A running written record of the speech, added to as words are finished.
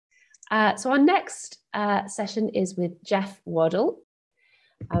So our next session is with Jeff Waddell.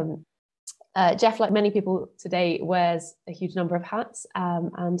 Jeff, like many people today, wears a huge number of hats,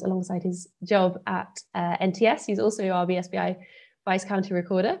 and alongside his job at NTS, he's also our BSBI Vice County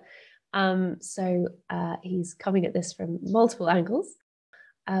Recorder. So he's coming at this from multiple angles.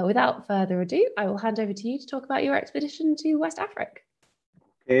 Without further ado, I will hand over to you to talk about your expedition to West Affric.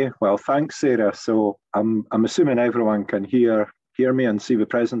 Okay, well, thanks, Sarah. So I'm assuming everyone can hear me and see the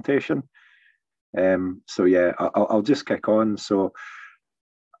presentation. So yeah, I'll just kick on. So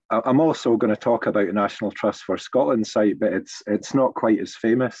I'm also going to talk about the National Trust for Scotland site, but it's not quite as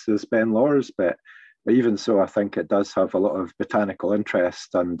famous as Ben Lawers, but even so, I think it does have a lot of botanical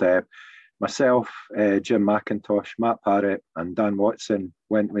interest. And myself, Jim McIntosh, Matt Parrott, and Dan Watson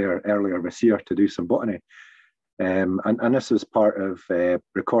went there earlier this year to do some botany. And this is part of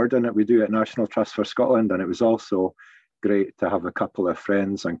recording that we do at National Trust for Scotland, and it was also great to have a couple of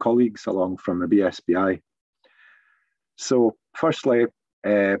friends and colleagues along from the BSBI. So firstly,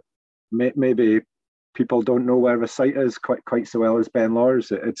 maybe people don't know where the site is quite so well as Ben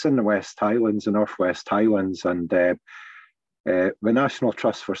Lawers. It's in the West Highlands, the Northwest Highlands, and the National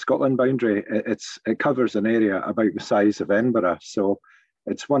Trust for Scotland boundary, it covers an area about the size of Edinburgh. So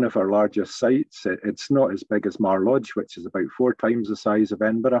it's one of our largest sites. It's not as big as Mar Lodge, which is about 4 times the size of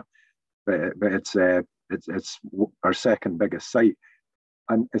Edinburgh, but it's our second biggest site.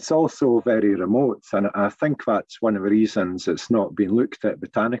 And it's also very remote. And I think that's one of the reasons it's not been looked at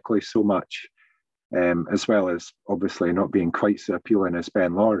botanically so much, as well as obviously not being quite so appealing as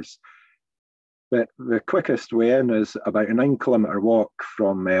Ben Lawers. But the quickest way in is about a 9-kilometre walk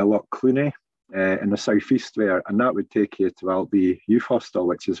from Loch Cluny in the southeast there, and that would take you to Albi Youth Hostel,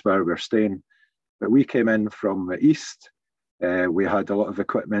 which is where we're staying. But we came in from the east. We had a lot of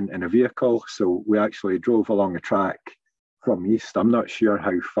equipment in a vehicle, so we actually drove along a track from east. I'm not sure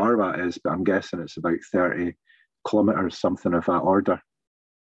how far that is, but I'm guessing it's about 30 kilometres, something of that order.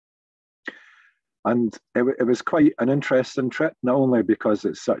 And it was quite an interesting trip, not only because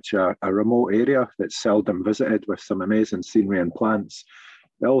it's such a remote area that's seldom visited with some amazing scenery and plants,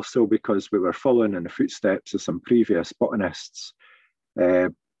 but also because we were following in the footsteps of some previous botanists. A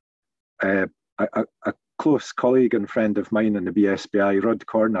close colleague and friend of mine in the BSBI, Rod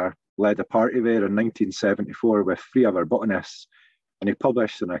Corner, led a party there in 1974 with 3 other botanists, and he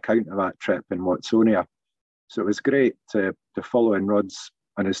published an account of that trip in Watsonia. So it was great to follow in Rod's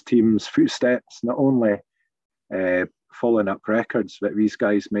and his team's footsteps, not only following up records that these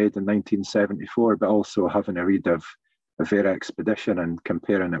guys made in 1974, but also having a read of their expedition and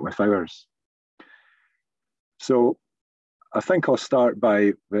comparing it with ours. So I think I'll start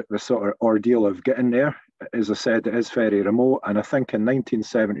by the sort of ordeal of getting there. As I said, it is very remote, and I think in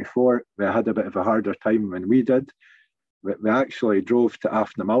 1974 they had a bit of a harder time than we did. We actually drove to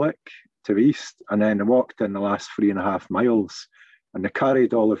Afnamulloch to the east, and then walked in the last 3.5 miles. And they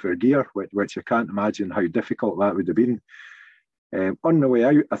carried all of their gear, which I can't imagine how difficult that would have been. On the way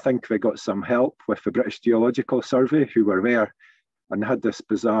out, I think they got some help with the British Geological Survey, who were there, and had this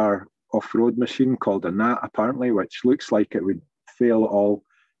bizarre off-road machine called a NAT, apparently, which looks like it would fail all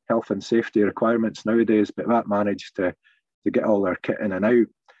health and safety requirements nowadays, but that managed to get all their kit in and out.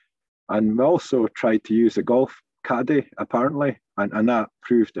 And we also tried to use a golf caddy, apparently, and that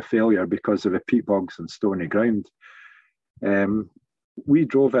proved a failure because of the peat bogs and stony ground. We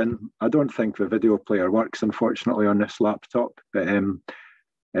drove in. I don't think the video player works, unfortunately, on this laptop, but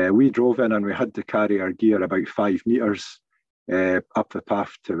we drove in and we had to carry our gear about 5 metres up the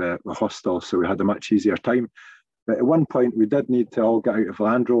path to the hostel, so we had a much easier time. But at one point, we did need to all get out of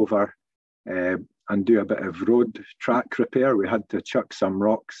Land Rover and do a bit of road track repair. We had to chuck some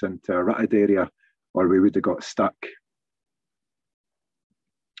rocks into a rutted area, or we would have got stuck.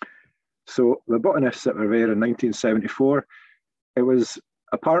 So the botanists that were there in 1974, it was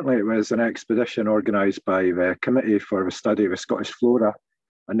an expedition organised by the Committee for the Study of the Scottish Flora,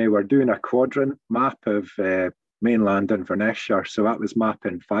 and they were doing a quadrant map of mainland Inverness-shire, so that was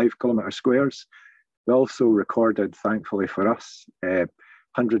mapping 5 kilometre squares. We also recorded, thankfully for us,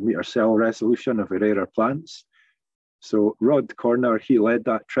 100-metre cell resolution of the rarer plants. So Rod Corner, he led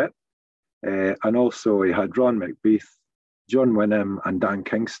that trip, and also he had Ron McBeath, John Wynnum and Dan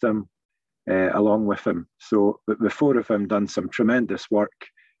Kingston along with him. So the 4 of them done some tremendous work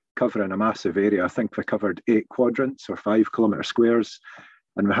covering a massive area. I think we covered 8 quadrants or 5 kilometre squares,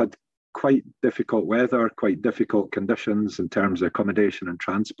 and we had quite difficult weather, quite difficult conditions in terms of accommodation and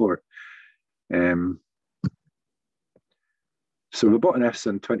transport. So the botanist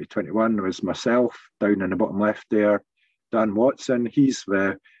in 2021 was myself, down in the bottom left there, Dan Watson. He's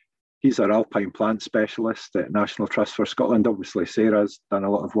the he's our alpine plant specialist at National Trust for Scotland. Obviously, Sarah's done a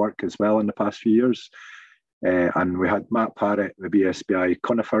lot of work as well in the past few years. And we had Matt Parrott, the BSBI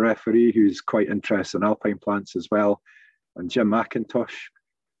conifer referee, who's quite interested in alpine plants as well, and Jim McIntosh,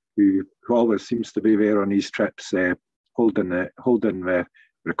 who always seems to be there on these trips, holding the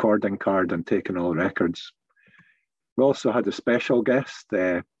recording card and taking all the records. We also had a special guest,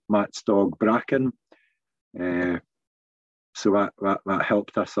 Matt's dog Bracken, so that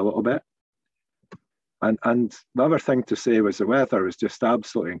helped us a little bit. And the other thing to say was the weather was just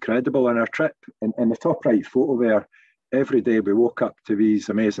absolutely incredible on our trip. In the top right photo there, every day we woke up to these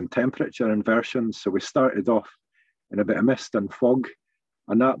amazing temperature inversions. So we started off in a bit of mist and fog,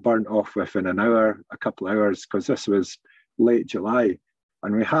 and that burnt off within an hour, a couple of hours, because this was late July.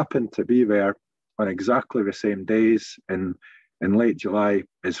 And we happened to be there on exactly the same days in late July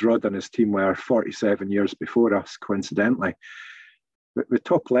as Rod and his team were 47 years before us, coincidentally. The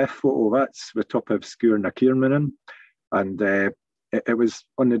top left photo, that's the top of Sgurr na Círminen, and it was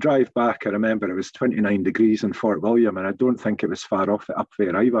on the drive back. I remember it was 29 degrees in Fort William, and I don't think it was far off it up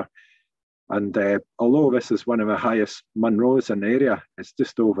there either. And although this is one of the highest Munros in the area, it's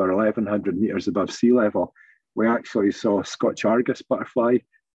just over 1,100 metres above sea level. We actually saw Scotch Argus butterfly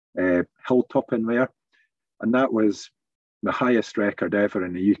hilltop in there, and that was the highest record ever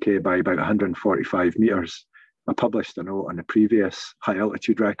in the UK by about 145 metres. I published a note on the previous high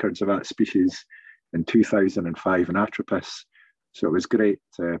altitude records of that species in 2005 in Atropos. So it was great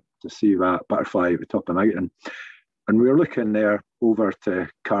to see that butterfly at the top of the mountain. And we were looking there over to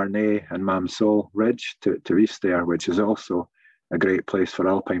Carnay and Mamsol Ridge to east there, which is also a great place for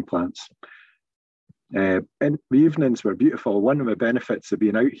alpine plants. And the evenings were beautiful. One of the benefits of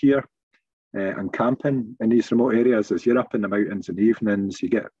being out here and camping in these remote areas is you're up in the mountains in the evenings, you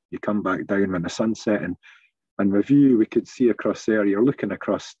come back down when the sun's setting. And the view we could see across there, you're looking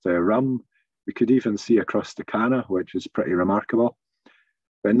across the Rum, we could even see across the Canna, which was pretty remarkable.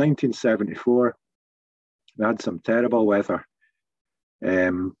 But in 1974, we had some terrible weather.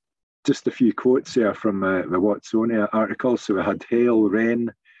 Just a few quotes here from the Watsonia article. So we had hail,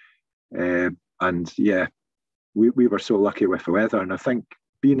 rain, and yeah, we were so lucky with the weather. And I think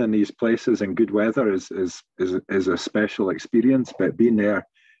being in these places in good weather is a special experience, but being there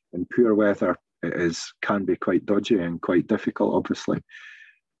in poor weather can be quite dodgy and quite difficult, obviously.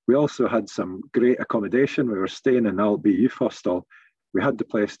 We also had some great accommodation. We were staying in the Albee Youth Hostel. We had the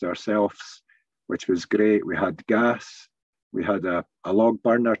place to ourselves, which was great. We had gas. We had a log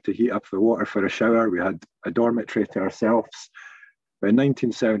burner to heat up the water for a shower. We had a dormitory to ourselves. But in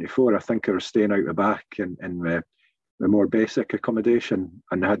 1974, I think I was staying out the back in the more basic accommodation,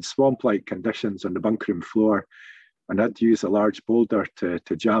 and had swamp-like conditions on the bunkroom floor. And I had to use a large boulder to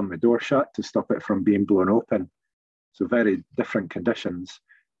jam the door shut to stop it from being blown open. So very different conditions.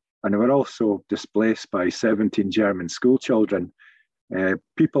 And we were also displaced by 17 German school children.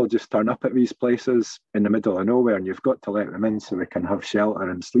 People just turn up at these places in the middle of nowhere, and you've got to let them in so they can have shelter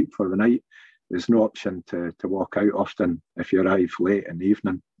and sleep for the night. There's no option to walk out often if you arrive late in the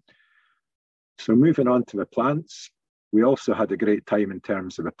evening. So moving on to the plants, we also had a great time in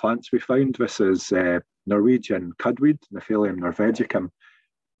terms of the plants we found. This is Norwegian cudweed, Nephelium norvegicum.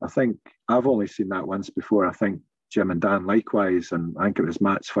 I think I've only seen that once before. I think Jim and Dan likewise, and I think it was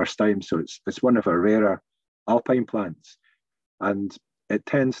Matt's first time. So it's one of our rarer alpine plants, and it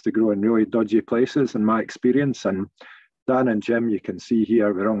tends to grow in really dodgy places in my experience. And Dan and Jim, you can see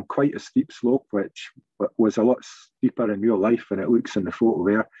here, we're on quite a steep slope, which was a lot steeper in real life than it looks in the photo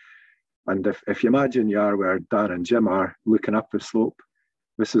there. And if you imagine you are where Dan and Jim are looking up the slope,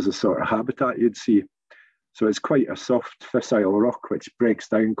 this is the sort of habitat you'd see. So it's quite a soft fissile rock, which breaks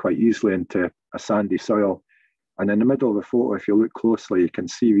down quite easily into a sandy soil. And in the middle of the photo, if you look closely, you can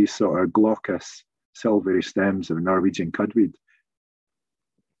see these sort of glaucous, silvery stems of Norwegian cudweed.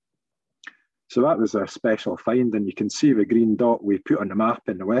 So that was a special find, and you can see the green dot we put on the map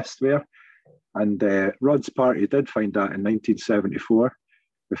in the west there. And Rod's party did find that in 1974.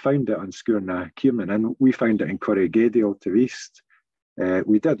 We found it on Sgurr na Círminen, and we found it in Corrigadio to the east.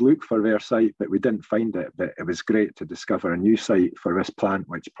 We did look for their site, but we didn't find it. But it was great to discover a new site for this plant,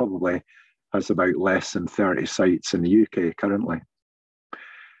 which probably has about less than 30 sites in the UK currently.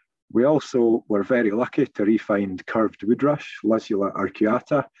 We also were very lucky to re-find curved woodrush, Lusula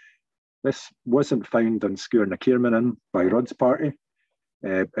arcuata. This wasn't found on Sgurr na Círminen by Rod's party.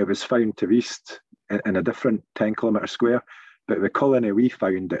 It was found to the east in a different 10 kilometre square, but the colony we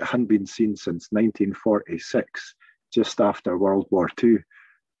found, it hadn't been seen since 1946, just after World War II.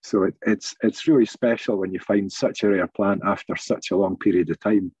 So it's really special when you find such a rare plant after such a long period of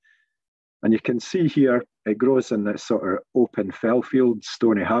time. And you can see here it grows in this sort of open fell field,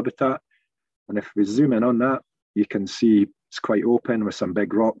 stony habitat. And if we zoom in on that, you can see it's quite open with some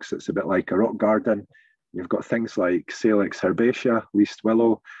big rocks. It's a bit like a rock garden. You've got things like Salix herbacea, least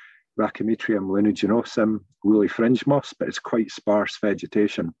willow, Rachymetrium lanuginosum, woolly fringe moss, but it's quite sparse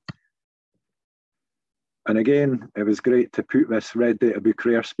vegetation. And again, it was great to put this red data book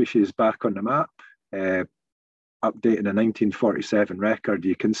rare species back on the map, updating a 1947 record.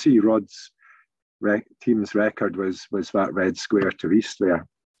 You can see Rod's team's record was that red square to east there.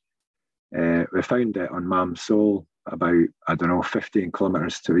 We found it on Mam Sol about, I don't know, 15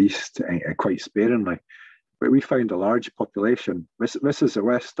 kilometres to east, quite sparingly. But we found a large population. This is the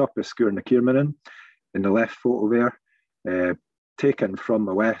west stop of Sgurr na Círmaireann in the left photo there, taken from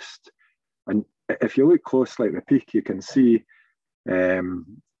the west. And if you look closely at the peak, you can see quartzite,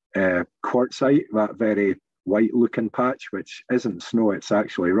 that very white looking patch, which isn't snow, it's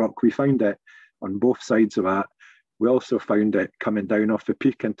actually rock. We found it on both sides of that. We also found it coming down off the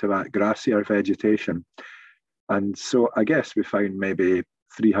peak into that grassier vegetation. And so I guess we found maybe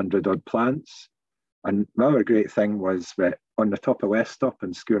 300 odd plants. And the other great thing was that on the top of West Stop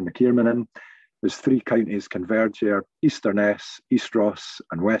in Sgurr na Círmaireann, there's 3 counties converge here: Eastern S, East Ross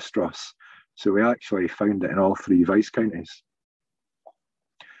and West Ross. So we actually found it in all 3 vice counties.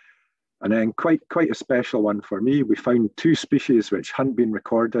 And then quite a special one for me, we found 2 species which hadn't been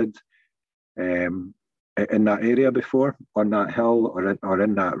recorded in that area before, on that hill or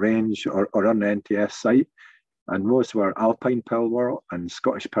in that range or on the NTS site. And those were alpine pearlwort and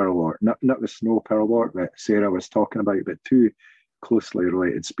Scottish pearlwort, not the snow pearlwort that Sarah was talking about, but 2 closely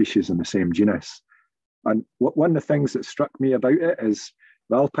related species in the same genus. And one of the things that struck me about it is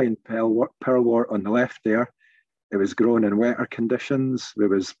the alpine pearlwort on the left there, it was grown in wetter conditions.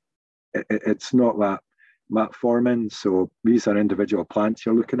 It's not that forming, so these are individual plants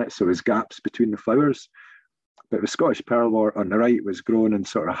you're looking at, so there's gaps between the flowers. But the Scottish pearlwort on the right was grown in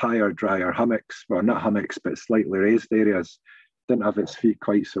sort of higher, drier hummocks, well, not hummocks, but slightly raised areas. Didn't have its feet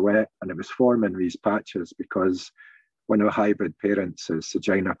quite so wet, and it was forming these patches because one of the hybrid parents is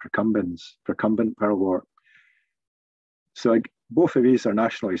Sagina procumbent pearlwort. So both of these are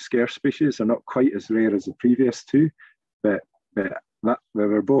nationally scarce species. They're not quite as rare as the previous 2, but they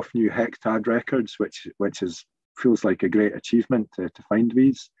were both new hectad records, which feels like a great achievement to find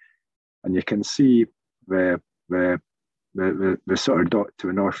these. And you can see the sort of dot to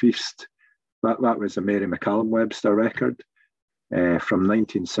the northeast. That was a Mary McCallum Webster record from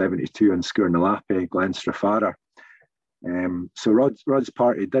 1972 in Sgurr na Lappay, Glenstraffara. So Rod's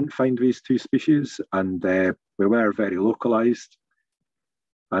party didn't find these 2 species, and we were very localised.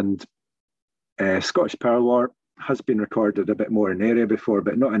 And Scottish pearlwort has been recorded a bit more in the area before,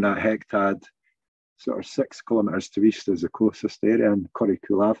 but not in that hectad. Sort of 6 kilometres to east is the closest area, in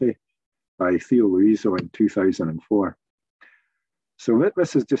Corrycoolavi by Theo Luiso in 2004. So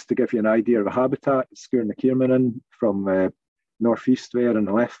this is just to give you an idea of the habitat. Sgurr na Círmaireann from northeast there in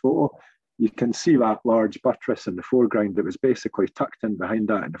the left photo. You can see that large buttress in the foreground that was basically tucked in behind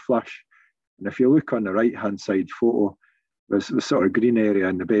that in the flush. And if you look on the right-hand side photo, there's the sort of green area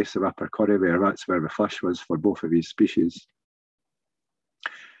in the base of Upper Corrie there. That's where the flush was for both of these species.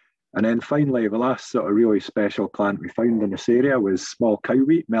 And then finally, the last sort of really special plant we found in this area was small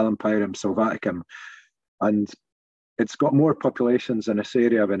cowwheat, Melampyrum sylvaticum. And it's got more populations in this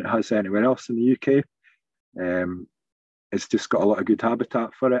area than it has anywhere else in the UK. It's just got a lot of good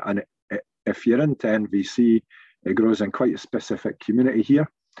habitat for it. And if you're into NVC, it grows in quite a specific community here.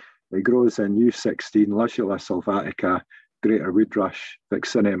 It grows in U16, Luzula sylvatica, greater woodrush,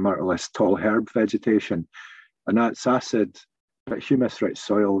 Vaccinia myrtillus, tall herb vegetation. And that's acid but humus-rich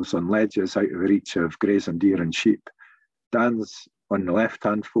soils on ledges out of the reach of grazing deer and sheep. Dan's on the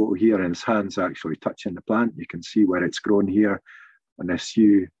left-hand photo here, and his hand's actually touching the plant. You can see where it's grown here on this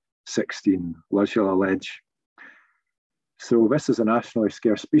U16 Luzula ledge. So this is a nationally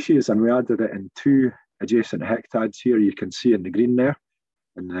scarce species, and we added it in 2 adjacent hectads here. You can see in the green there,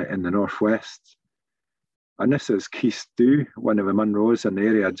 in the northwest. And this is Keast Dhu, one of the Munros in the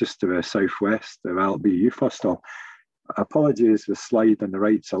area just to the southwest of Alby Ufostal. Apologies, the slide on the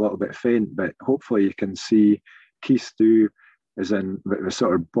right's a little bit faint, but hopefully you can see Keast Dhu is in the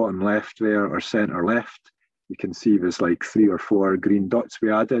sort of bottom left there, or centre left. You can see there's like 3 or 4 green dots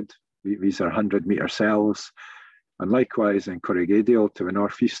we added. These are 100-metre cells. And likewise in Corrigadial to the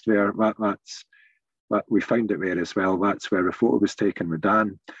northeast there, we found it there as well. That's where the photo was taken with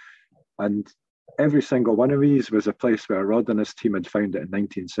Dan. And every single one of these was a place where Rod and his team had found it in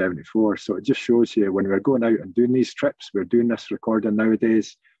 1974. So it just shows you when we're going out and doing these trips, we're doing this recording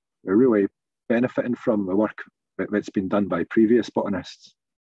nowadays, we're really benefiting from the work that's been done by previous botanists.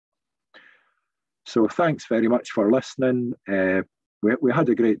 So thanks very much for listening. We had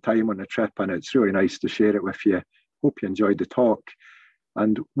a great time on the trip, and it's really nice to share it with you. Hope you enjoyed the talk.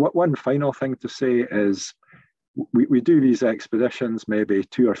 And one final thing to say is we do these expeditions maybe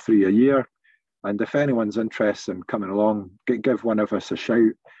 2 or 3 a year. And if anyone's interested in coming along, give one of us a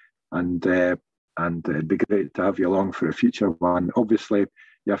shout, and it'd be great to have you along for a future one. Obviously,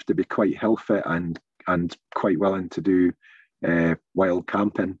 you have to be quite healthy and quite willing to do wild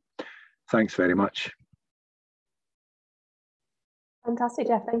camping. Thanks very much. Fantastic,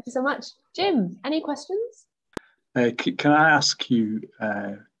 Jeff. Thank you so much. Jim, any questions? Can I ask you,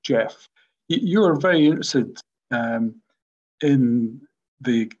 Jeff, you are very interested in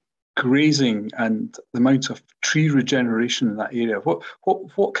the grazing and the amount of tree regeneration in that area.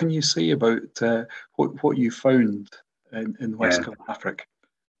 What can you say about what you found in the West Affric?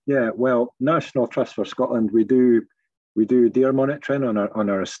 Yeah, well, National Trust for Scotland, we do deer monitoring on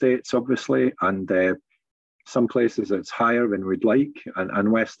our estates, obviously, and some places it's higher than we'd like,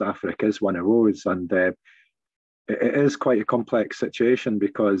 and West Affric is one of those. And it is quite a complex situation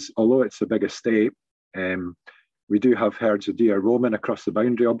because although it's a big estate, we do have herds of deer roaming across the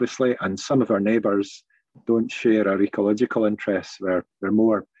boundary, obviously, and some of our neighbours don't share our ecological interests. They're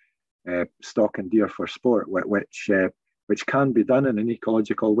more stalking deer for sport, which can be done in an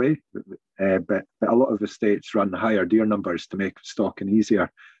ecological way, but a lot of estates run higher deer numbers to make stalking easier,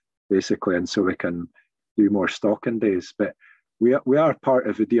 basically, and so we can do more stalking days. But we are part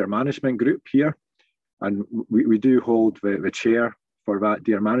of the deer management group here, and we do hold the chair for that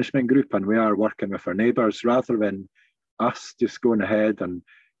deer management group, and we are working with our neighbours rather than us just going ahead and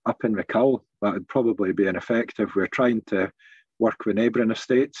upping the cull. That would probably be ineffective. We're trying to work with neighbouring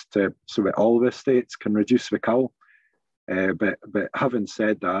estates so that all the estates can reduce the cull. But having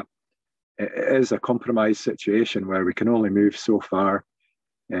said that, it is a compromise situation where we can only move so far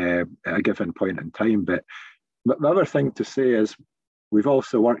at a given point in time. But the other thing to say is we've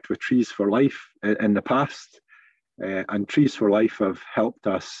also worked with Trees for Life in the past, and Trees for Life have helped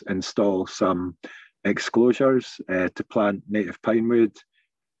us install some exclosures to plant native pinewood,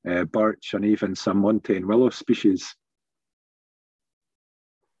 birch, and even some montane willow species.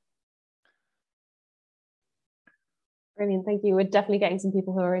 Brilliant, thank you. We're definitely getting some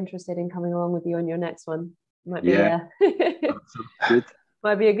people who are interested in coming along with you on your next one. Might be good.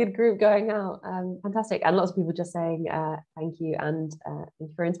 Might be a good group going out. Fantastic. And lots of people just saying thank you, and thank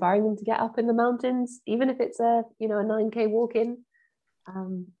you for inspiring them to get up in the mountains, even if it's a 9K walk in.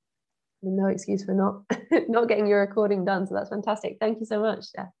 No excuse for not getting your recording done. So that's fantastic. Thank you so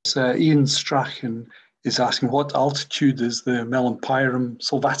much, Jeff. So Ian Strachan is asking, what altitude is the Melampyrum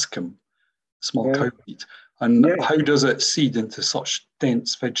sylvaticum, small cowpeat, and how does it seed into such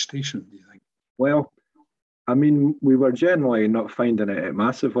dense vegetation, do you think? Well, I mean, we were generally not finding it at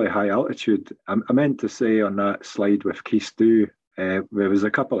massively high altitude. I meant to say on that slide with Keith Dew, there was a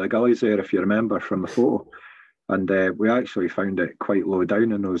couple of gullies there, if you remember from the photo, and we actually found it quite low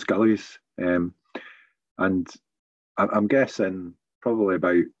down in those gullies. And I'm guessing probably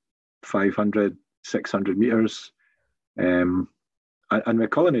about 500, 600 metres. And the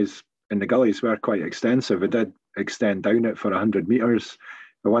colonies in the gullies were quite extensive. It did extend down it for 100 metres.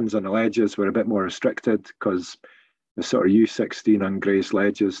 The ones on the ledges were a bit more restricted because the sort of U16 ungrazed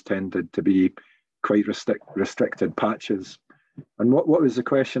ledges tended to be quite restricted patches. And what was the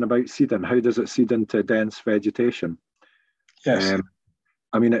question about seeding? How does it seed into dense vegetation? Yes.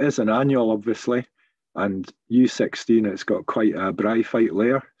 I mean, it is an annual, obviously, and U16, it's got quite a bryophyte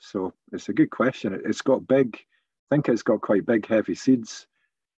layer. So it's a good question. It's got big, I think it's got quite big, heavy seeds,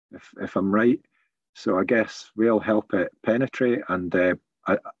 if I'm right. So I guess they'll help it penetrate. And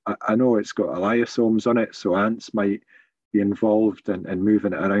I know it's got eliosomes on it, so ants might be involved in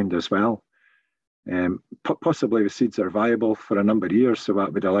moving it around as well. Possibly the seeds are viable for a number of years, so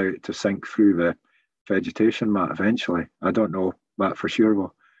that would allow it to sink through the vegetation mat eventually. I don't know that for sure,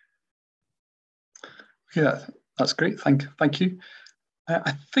 though. Yeah, that's great. Thank you.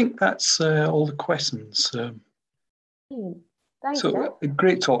 I think that's all the questions. Thanks, so Jeff. A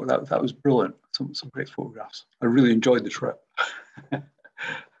great talk. That was brilliant. Some great photographs. I really enjoyed the trip.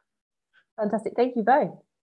 Fantastic. Thank you both.